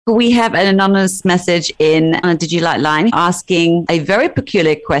We have an anonymous message in Did You Like line asking a very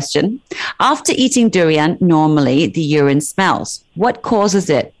peculiar question. After eating durian, normally the urine smells. What causes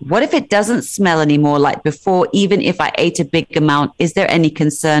it? What if it doesn't smell anymore like before, even if I ate a big amount? Is there any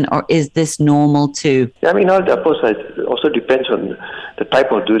concern or is this normal too? Yeah, I mean, of course, it also depends on the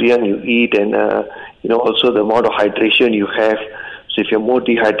type of durian you eat and, also the amount of hydration you have. So if you're more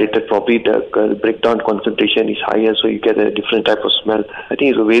dehydrated, probably the breakdown concentration is higher, so you get a different type of smell. I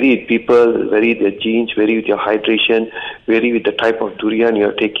think it will vary with people, vary with their genes, vary with your hydration, vary with the type of durian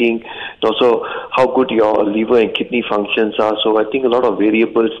you're taking, and also how good your liver and kidney functions are. So I think a lot of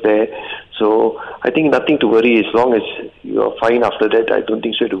variables there. So I think nothing to worry as long as you're fine after that. I don't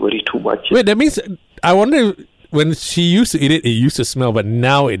think so to worry too much. Wait, that means, I wonder, when she used to eat it, it used to smell, but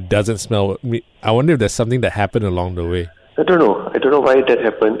now it doesn't smell. I wonder if there's something that happened along the way. I don't know why that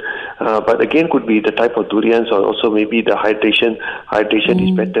happened, but again could be the type of durians or also maybe the hydration. Hydration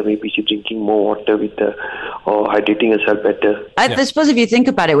is better. Maybe she's drinking more water or hydrating herself better. I suppose if you think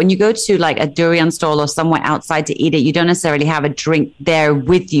about it, when you go to like a durian stall or somewhere outside to eat it, you don't necessarily have a drink there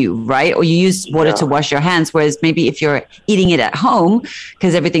with you, right? Or you use water to wash your hands. Whereas maybe if you're eating it at home,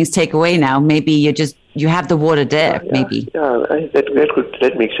 because everything's takeaway now, maybe you have the water there, maybe. Yeah,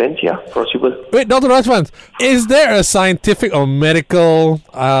 that makes sense, yeah, possible. Wait, Dr. Rajbans, is there a scientific or medical,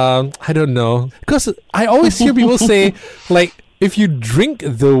 I don't know, because I always hear people say, like, if you drink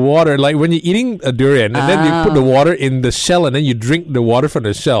the water, like when you're eating a durian, and then you put the water in the shell, and then you drink the water from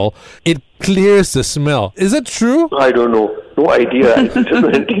the shell, it clears the smell. Is that true? I don't know. No idea. I don't know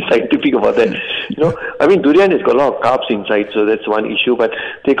anything scientific about that. I mean, durian has got a lot of carbs inside, so that's one issue. But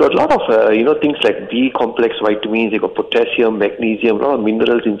they got a lot of, things like B complex vitamins. They got potassium, magnesium, a lot of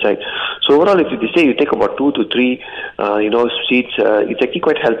minerals inside. So overall, if they say you take about 2 to 3, seeds, it's actually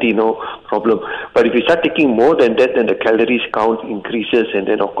quite healthy, no problem. But if you start taking more than that, then the calories count increases, and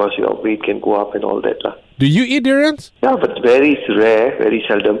then of course your weight can go up and all that. Do you eat durians? Yeah, but very rare, very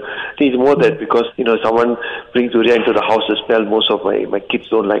seldom. I think it's more that because, someone brings durian into the house as well, most of my kids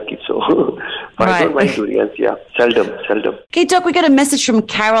don't like it. So but I don't mind durians, seldom. Okay, Doc, we got a message from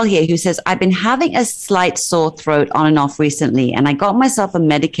Carol here who says, I've been having a slight sore throat on and off recently, and I got myself a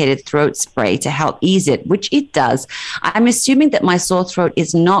medicated throat spray to help ease it, which it does. I'm assuming that my sore throat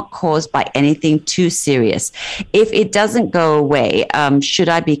is not caused by anything too serious. If it doesn't go away, should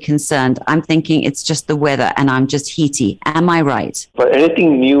I be concerned? I'm thinking it's just the weather and I'm just heaty. Am I right? But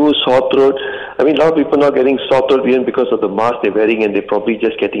anything new, sore throat, I mean, a lot of people are not getting sore throat even because of the mask they're wearing, and they're probably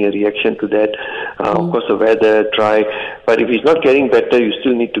just getting a reaction to that. Of course, the weather, dry. But if it's not getting better, you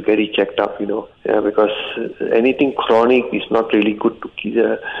still need to get it checked up, because anything chronic is not really good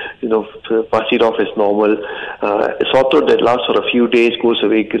to pass it off as normal. A sore throat that lasts for a few days goes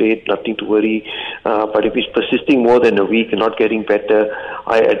away great, nothing to worry. But if it's persisting more than a week and not getting better,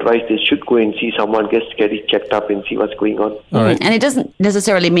 I advise they should go and see someone, get it checked up and see what's going on. All right. And it doesn't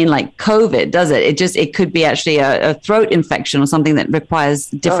necessarily mean like COVID, does it? It could be actually a throat infection or something that requires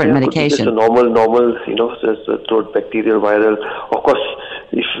different medication. Just a normal, just a throat bacterial, viral. Of course,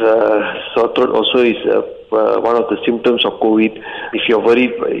 if sore throat also is one of the symptoms of COVID. If you're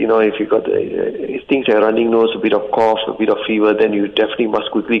worried, if you got things like running nose, a bit of cough, a bit of fever, then you definitely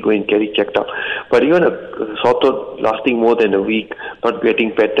must quickly go and get it checked up. But even a sore throat lasting more than a week, not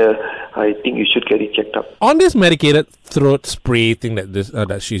getting better, I think you should get it checked up. On this medicated throat spray thing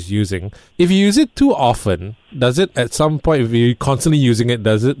that she's using, if you use it too often, does it at some point, if you're constantly using it,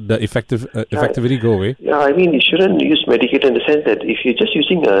 does it the effectivity go away? Yeah, I mean, you shouldn't use medicated in the sense that if you're just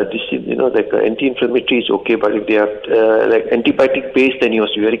using like anti-inflammatory is okay, but if they are like antibiotic based, then you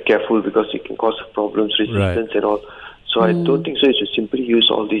must be very careful because it can cause problems, resistance and all. So I don't think so. You should simply use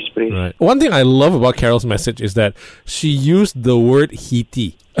all these sprays. Right. One thing I love about Carol's message is that she used the word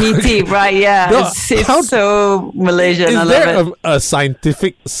heaty. Heaty, right, yeah. It's so Malaysian. Is there a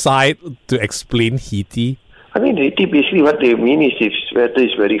scientific side to explain heaty? I mean, heaty, basically what they mean is if weather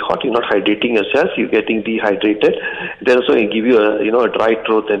is very hot, you're not hydrating yourself, you're getting dehydrated. Then also it give you a dry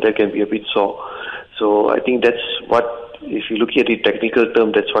throat, and that can be a bit sore. So I think that's what, if you look at the technical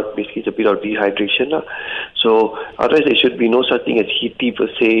term, that's what basically is a bit of dehydration. So otherwise there should be no such thing as heaty per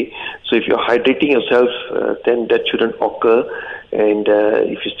se. So if you're hydrating yourself, then that shouldn't occur. And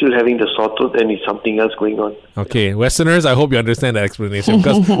if you're still having the sore throat, then it's something else going on. Okay, Westerners, I hope you understand that explanation,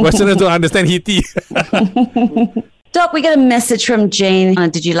 because Westerners don't understand heaty. Doc, we got a message from Jane on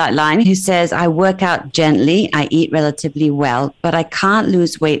Did You Like line who says, I work out gently, I eat relatively well, but I can't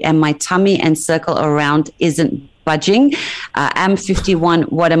lose weight and my tummy and circle around isn't budging. I'm 51.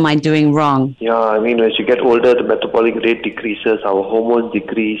 What am I doing wrong? Yeah, I mean, as you get older, the metabolic rate decreases, our hormones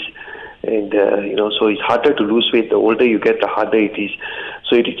decrease. And, so it's harder to lose weight. The older you get, the harder it is.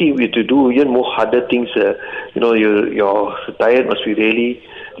 So you have to do even more harder things. Your diet must be really,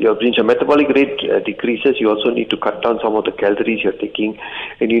 since your metabolic rate decreases, you also need to cut down some of the calories you're taking,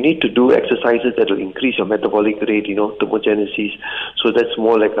 and you need to do exercises that will increase your metabolic rate, thermogenesis. So that's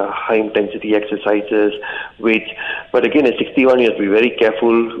more like a high intensity exercises, weights. But again, at 61, you have to be very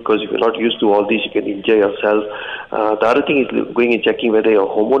careful, because if you're not used to all this, you can injure yourself. The other thing is going and checking whether your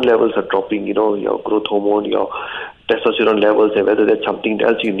hormone levels are dropping, your growth hormone, your testosterone levels, and whether that's something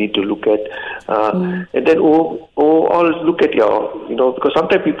else you need to look at. And then all look at your, because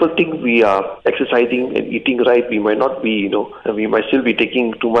sometimes people think we are exercising and eating right. We might not be, and we might still be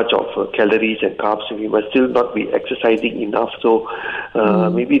taking too much of calories and carbs, and we might still not be exercising enough. So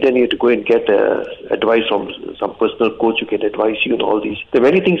maybe then you have to go and get advice from some personal coach who can advise you on all these. There are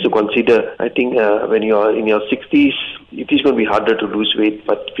many things to consider. I think when you are in your 60s, it is going to be harder to lose weight,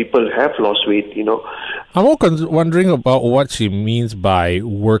 but people have lost weight, I'm more wondering about what she means by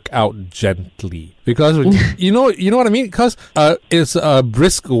work out gently. Because, you know what I mean? Because it's a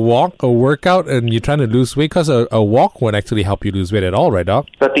brisk walk, a workout, and you're trying to lose weight. Because a walk won't actually help you lose weight at all, right, Doc?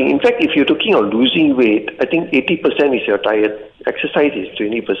 Nothing. In fact, if you're talking of losing weight, I think 80% is your diet. Exercise is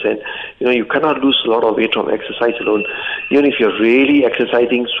 20%. You cannot lose a lot of weight from exercise alone. Even if you're really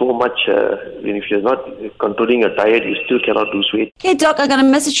exercising so much, even if you're not controlling your diet, you still cannot lose weight. Hey, Doc, I got a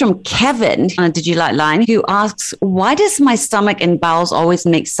message from Kevin on a Did You Like line, who asks, why does my stomach and bowels always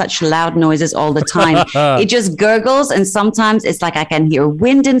make such loud noises all the time? It just gurgles, and sometimes it's like I can hear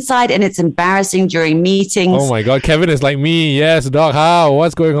wind inside, and it's embarrassing during meetings. Oh my God, Kevin is like me. Yes, Doc, how?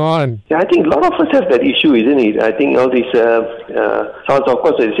 What's going on? Yeah, I think a lot of us have that issue, isn't it? I think all these sounds, of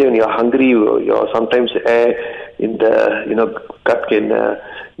course, they say when you're hungry, you're sometimes air in the gut can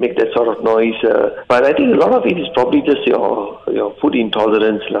make that sort of noise. But I think a lot of it is probably just your food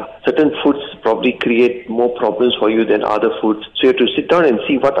intolerance. Certain foods probably create more problems for you than other foods. So you have to sit down and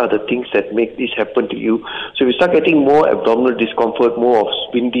see what are the things that make this happen to you. So if you start getting more abdominal discomfort, more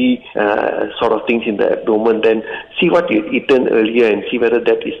of windy sort of things in the abdomen, then see what you've eaten earlier and see whether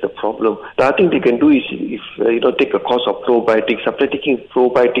that is the problem. The other thing they can do is, if take a course of probiotics. After taking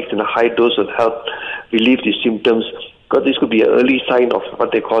probiotics in a high dose will help relieve the symptoms, because this could be an early sign of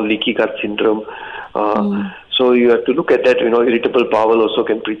what they call leaky gut syndrome. So you have to look at that. Irritable bowel also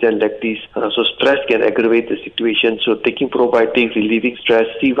can present like this. So stress can aggravate the situation. So taking probiotics, relieving stress,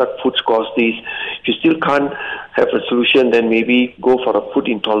 see what foods cause this. If you still can't have a solution, then maybe go for a food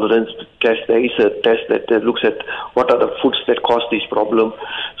intolerance test. There is a test that looks at what are the foods that cause this problem,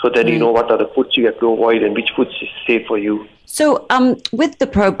 so that you know what are the foods you have to avoid and which foods is safe for you. So with the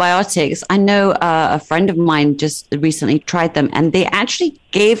probiotics, I know a friend of mine just recently tried them, and they actually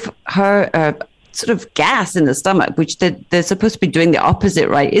gave her sort of gas in the stomach, which they're supposed to be doing the opposite,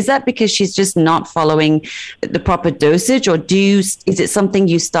 right? Is that because she's just not following the proper dosage, or is it something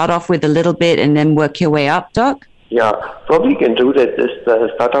you start off with a little bit and then work your way up, Doc? Yeah, probably can do that. Just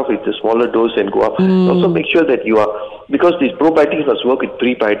start off with a smaller dose and go up. Also make sure that you are, because these probiotics must work with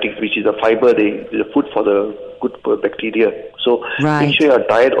prebiotics, which is the fiber, the food for the good bacteria. So make sure your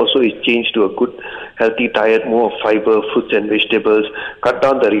diet also is changed to a good, healthy diet, more fiber, fruits and vegetables. Cut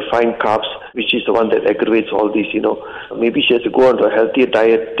down the refined carbs, which is the one that aggravates all this, Maybe she has to go on to a healthier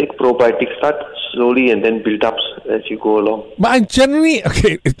diet, take probiotics, start slowly and then build up as you go along. But I generally,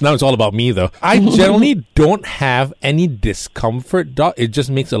 now it's all about me though. I generally don't have any discomfort, Doc. It just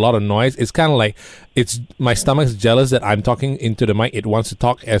makes a lot of noise. It's kind of like my stomach's jealous that I'm talking into the mic. It wants to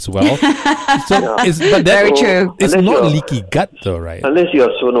talk as well. But very true. It's not leaky gut though, right? Unless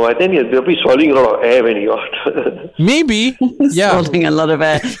you're I think you'll be swallowing a lot of air when you're Maybe. Yeah. Swallowing a lot of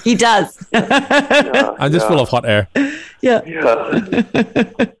air. He does. I'm just full of hot air. Yeah.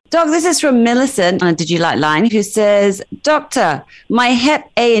 Doc, this is from Millicent on a Did You Like line, who says, Doctor, my Hep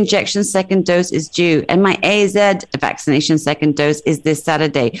A injection second dose is due, and my AZ vaccination second dose is this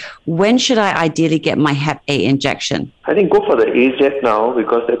Saturday. When should I ideally get my Hep A injection? I think go for the AZ now,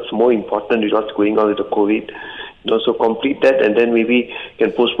 because that's more important with what's going on with the COVID. So complete that, and then maybe you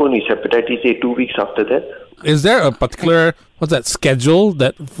can postpone his hepatitis A 2 weeks after that. Is there a particular schedule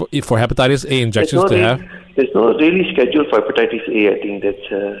that for hepatitis A injections to have? There's no really schedule for hepatitis A. I think that's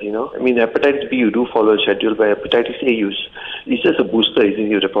hepatitis B you do follow a schedule, but hepatitis A it's just a booster, isn't it?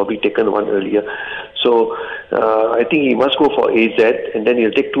 You'd have probably taken one earlier. So I think he must go for AZ, and then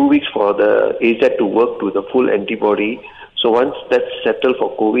he'll take 2 weeks for the AZ to work to the full antibody. So once that's settled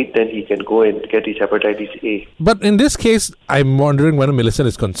for COVID, then he can go and get his hepatitis A. But in this case, I'm wondering whether Millicent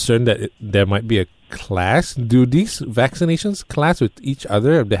is concerned that there might be a clash. Do these vaccinations clash with each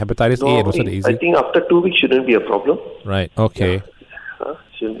other, the hepatitis A and also the AZ? I think after 2 weeks shouldn't be a problem. Right, okay.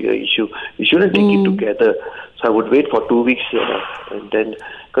 Shouldn't be an issue. You shouldn't take it together. So I would wait for 2 weeks and then,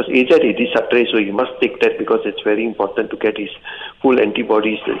 because AZ is disattrate, so you must take that because it's very important to get his full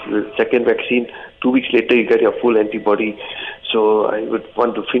antibodies. The second vaccine, 2 weeks later you get your full antibody. So I would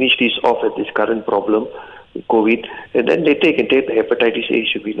want to finish this off at this current problem, COVID, and then later you can take the hepatitis A,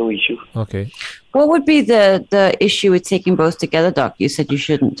 should be no issue. Okay. What would be the issue with taking both together, Doc? You said you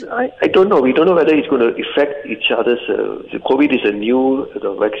shouldn't. I don't know. We don't know whether it's going to affect each other's. The COVID is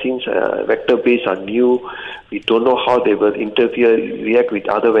the vaccines, vector-based are new. We don't know how they will react with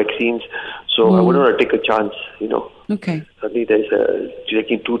other vaccines. So I wouldn't want to take a chance, Okay. Suddenly there's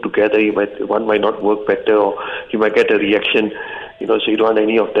taking two together, one might not work better, or you might get a reaction, so you don't want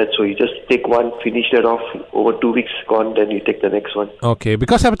any of that. So you just take one, finish that off, over 2 weeks gone, then you take the next one. Okay,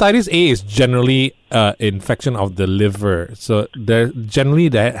 because hepatitis A is generally infection of the liver. So there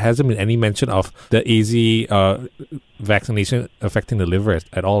hasn't been any mention of the AZ vaccination affecting the liver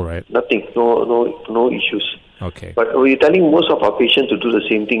at all, right? Nothing, no issues. Okay. But we're telling most of our patients to do the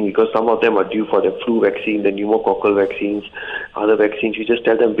same thing because some of them are due for the flu vaccine, the pneumococcal vaccines, other vaccines. You just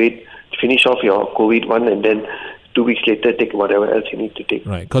tell them, wait, finish off your COVID one, and then 2 weeks later, take whatever else you need to take.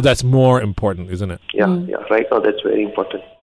 Right, because that's more important, isn't it? Yeah, right now that's very important.